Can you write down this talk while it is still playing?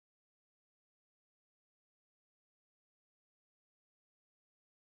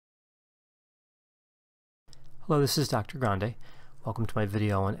Hello, this is Dr. Grande. Welcome to my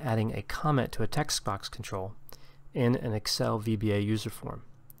video on adding a comment to a text box control in an Excel VBA UserForm.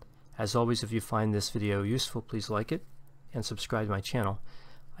 As always, if you find this video useful, please like it and subscribe to my channel.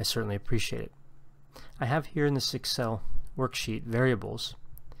 I certainly appreciate it. I have here in this Excel worksheet variables,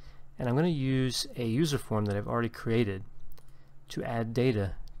 and I'm going to use a UserForm that I've already created to add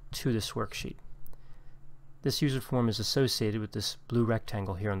data to this worksheet. This UserForm is associated with this blue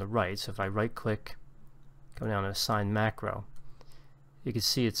rectangle here on the right, so if I right-click, go down to Assign Macro, you can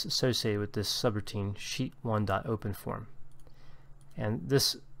see it's associated with this subroutine sheet1.openForm. And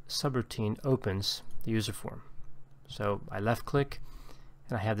this subroutine opens the UserForm. So I left-click,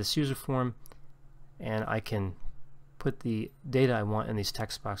 and I have this UserForm, and I can put the data I want in these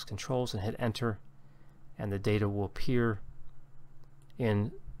text box controls and hit Enter, and the data will appear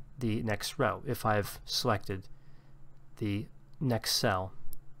in the next row if I've selected the next cell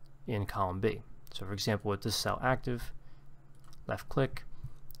in column B. So for example, with this cell active, left click.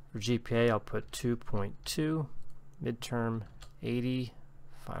 For GPA I'll put 2.2, midterm 80,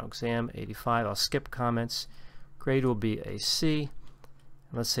 final exam 85. I'll skip comments. Grade will be a C, and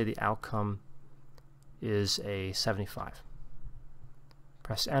let's say the outcome is a 75.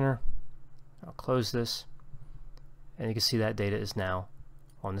 Press enter. I'll close this, and you can see that data is now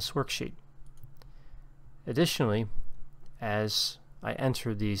on this worksheet. Additionally, as I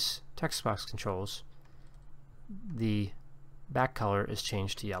enter these text box controls, the back color is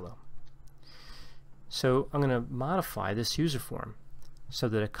changed to yellow. So I'm going to modify this UserForm so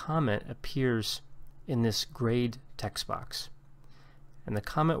that a comment appears in this grade text box. And the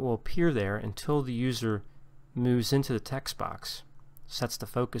comment will appear there until the user moves into the text box, sets the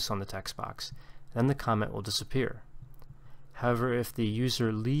focus on the text box, then the comment will disappear. However, if the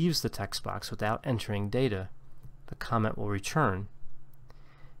user leaves the text box without entering data, the comment will return.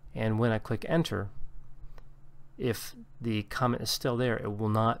 And when I click Enter, if the comment is still there, it will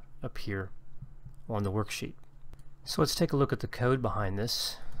not appear on the worksheet. So let's take a look at the code behind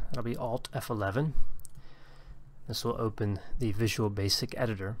this. That'll be Alt F11. This will open the Visual Basic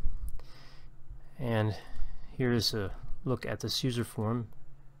Editor. And here's a look at this UserForm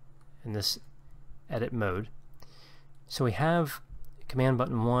in this edit mode. So we have command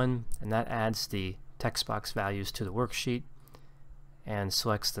button 1, and that adds the text box values to the worksheet and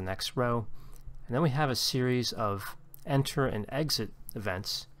selects the next row. And then we have a series of enter and exit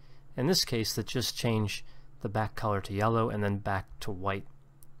events, in this case that just change the back color to yellow and then back to white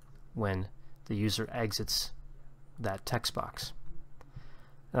when the user exits that text box.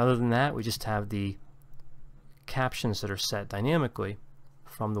 And other than that, we just have the captions that are set dynamically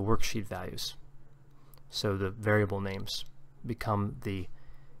from the worksheet values. So the variable names become the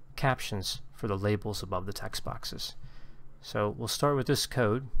captions for the labels above the text boxes. So we'll start with this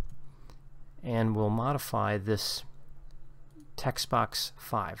code, and we'll modify this text box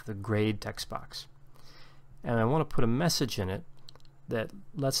 5, the grade text box. And I want to put a message in it that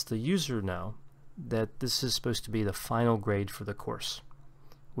lets the user know that this is supposed to be the final grade for the course,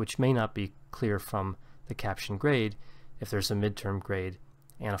 which may not be clear from the caption grade if there's a midterm grade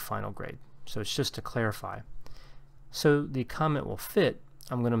and a final grade. So it's just to clarify. So the comment will fit.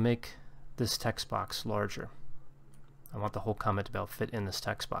 I'm going to make this text box larger. I want the whole comment to be able to fit in this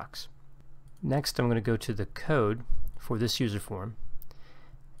text box. Next, I'm going to go to the code for this UserForm,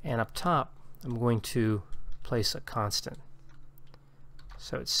 and up top I'm going to place a constant.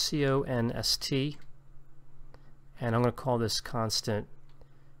 So it's const, and I'm going to call this constant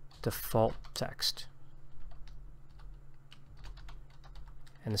default text.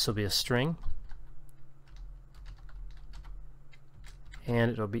 And this will be a string, and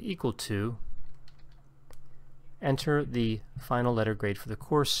it'll be equal to enter the final letter grade for the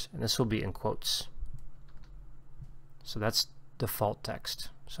course, and this will be in quotes. So that's default text.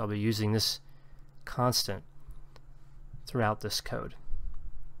 So I'll be using this constant throughout this code.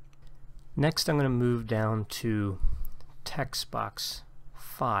 Next, I'm going to move down to text box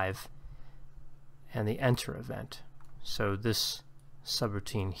 5 and the enter event. So this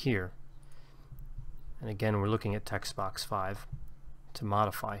subroutine here, and again we're looking at text box 5 to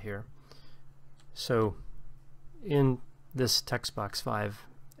modify here. So in this text box 5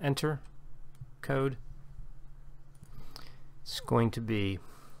 enter code, it's going to be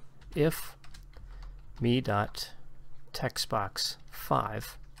if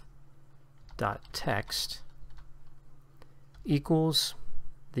me.textbox5.text equals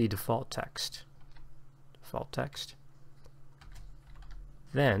the default text,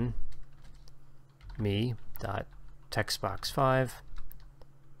 then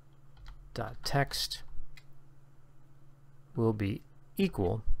me.textbox5.text will be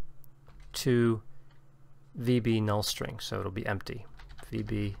equal to VB null string, so it'll be empty.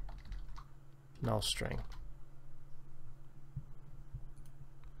 VB null string.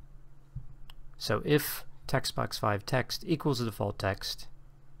 So if TextBox 5 text equals the default text,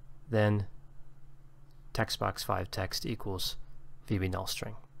 then TextBox 5 text equals VB null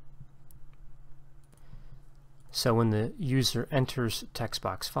string. So when the user enters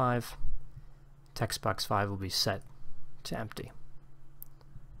TextBox 5, TextBox 5 will be set to empty.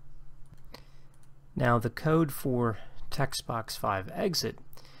 Now the code for TextBox 5 exit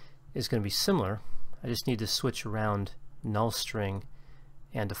is going to be similar. I just need to switch around null string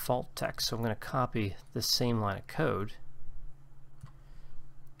and default text. So I'm going to copy the same line of code,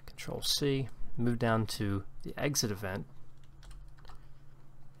 Control C, move down to the exit event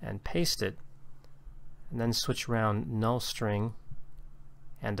and paste it, and then switch around null string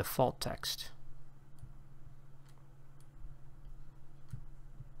and default text.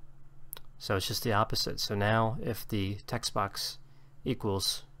 So it's just the opposite. So now if the text box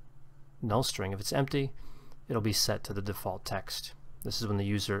equals null string, if it's empty, it'll be set to the default text. This is when the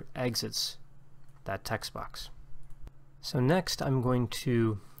user exits that text box. So next I'm going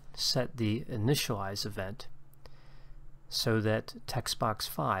to set the initialize event so that TextBox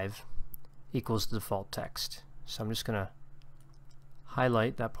 5 equals the default text. So I'm just going to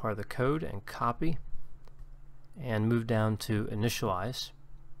highlight that part of the code and copy and move down to initialize,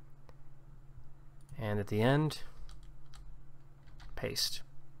 and at the end paste.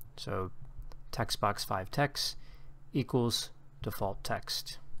 So TextBox 5 text equals default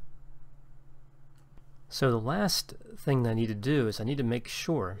text. So the last thing that I need to do is I need to make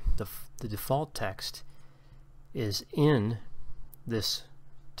sure the default text is in this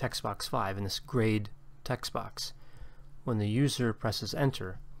TextBox 5, in this grade text box. When the user presses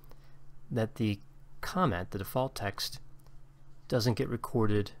enter, that the comment, the default text, doesn't get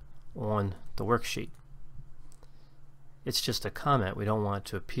recorded on the worksheet. It's just a comment. We don't want it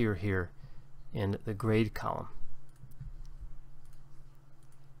to appear here in the grade column.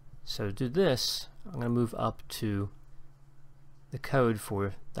 So to do this, I'm going to move up to the code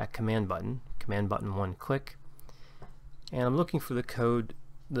for that command button 1 click, and I'm looking for the code,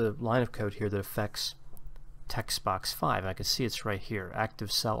 the line of code here that affects TextBox 5. And I can see it's right here,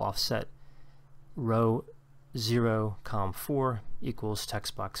 active cell offset row 0 column 4 equals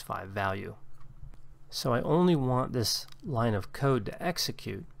TextBox 5 value. So I only want this line of code to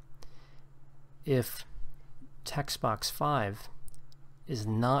execute if TextBox 5 is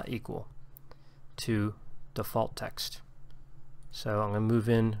not equal to default text. So I'm going to move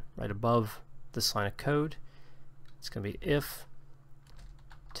in right above this line of code. It's going to be if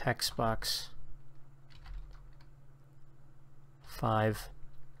TextBox 5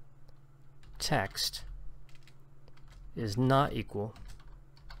 text is not equal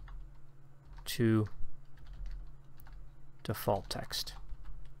to default text.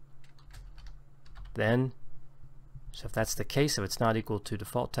 Then, so if that's the case, if it's not equal to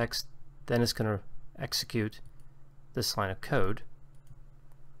default text, then it's going to execute this line of code,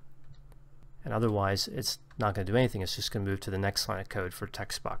 and otherwise it's not going to do anything. It's just going to move to the next line of code for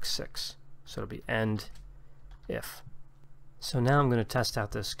TextBox 6. So it'll be end if. So now I'm going to test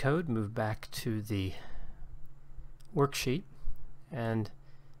out this code, move back to the worksheet, and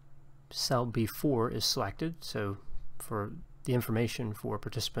cell B4 is selected. So for the information for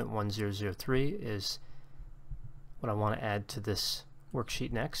participant 1003 is what I want to add to this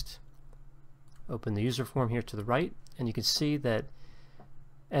worksheet next. Open the user form here to the right, and you can see that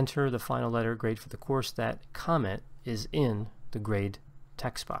enter the final letter grade for the course. That comment is in the grade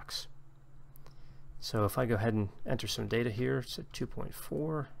text box. So if I go ahead and enter some data here, it's at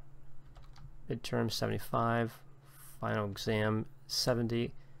 2.4, midterm 75, final exam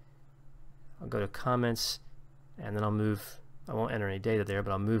 70. I'll go to comments, and then I'll move, I won't enter any data there,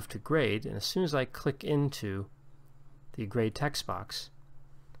 but I'll move to grade, and as soon as I click into the grade text box,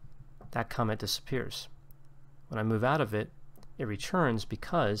 that comment disappears. When I move out of it, it returns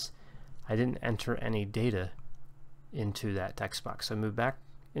because I didn't enter any data into that text box. So I move back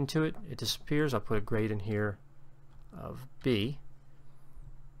into it, it disappears. I'll put a grade in here of B,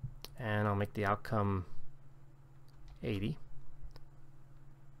 and I'll make the outcome 80,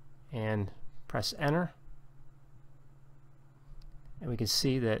 and press enter, and we can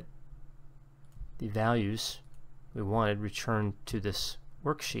see that the values we wanted returned to this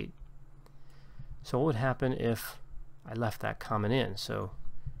worksheet. So what would happen if I left that comment in? So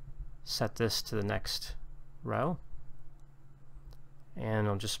set this to the next row, and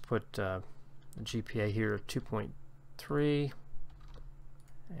I'll just put the GPA here of 2.3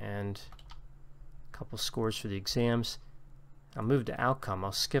 and a couple scores for the exams. I'll move to outcome.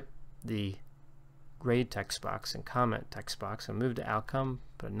 I'll skip the grade text box and comment text box and move to outcome,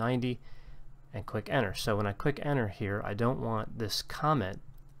 put a 90, and click enter. So when I click enter here, I don't want this comment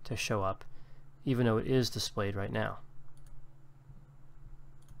to show up even though it is displayed right now.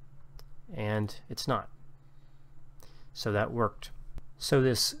 And it's not. So that worked. So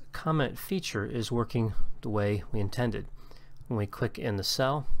this comment feature is working the way we intended. When we click in the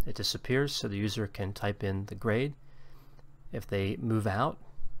cell, it disappears so the user can type in the grade. If they move out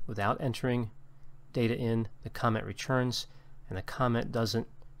without entering data in, the comment returns, and the comment doesn't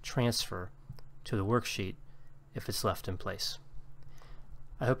transfer to the worksheet if it's left in place.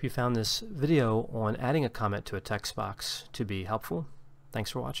 I hope you found this video on adding a comment to a text box to be helpful. Thanks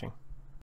for watching.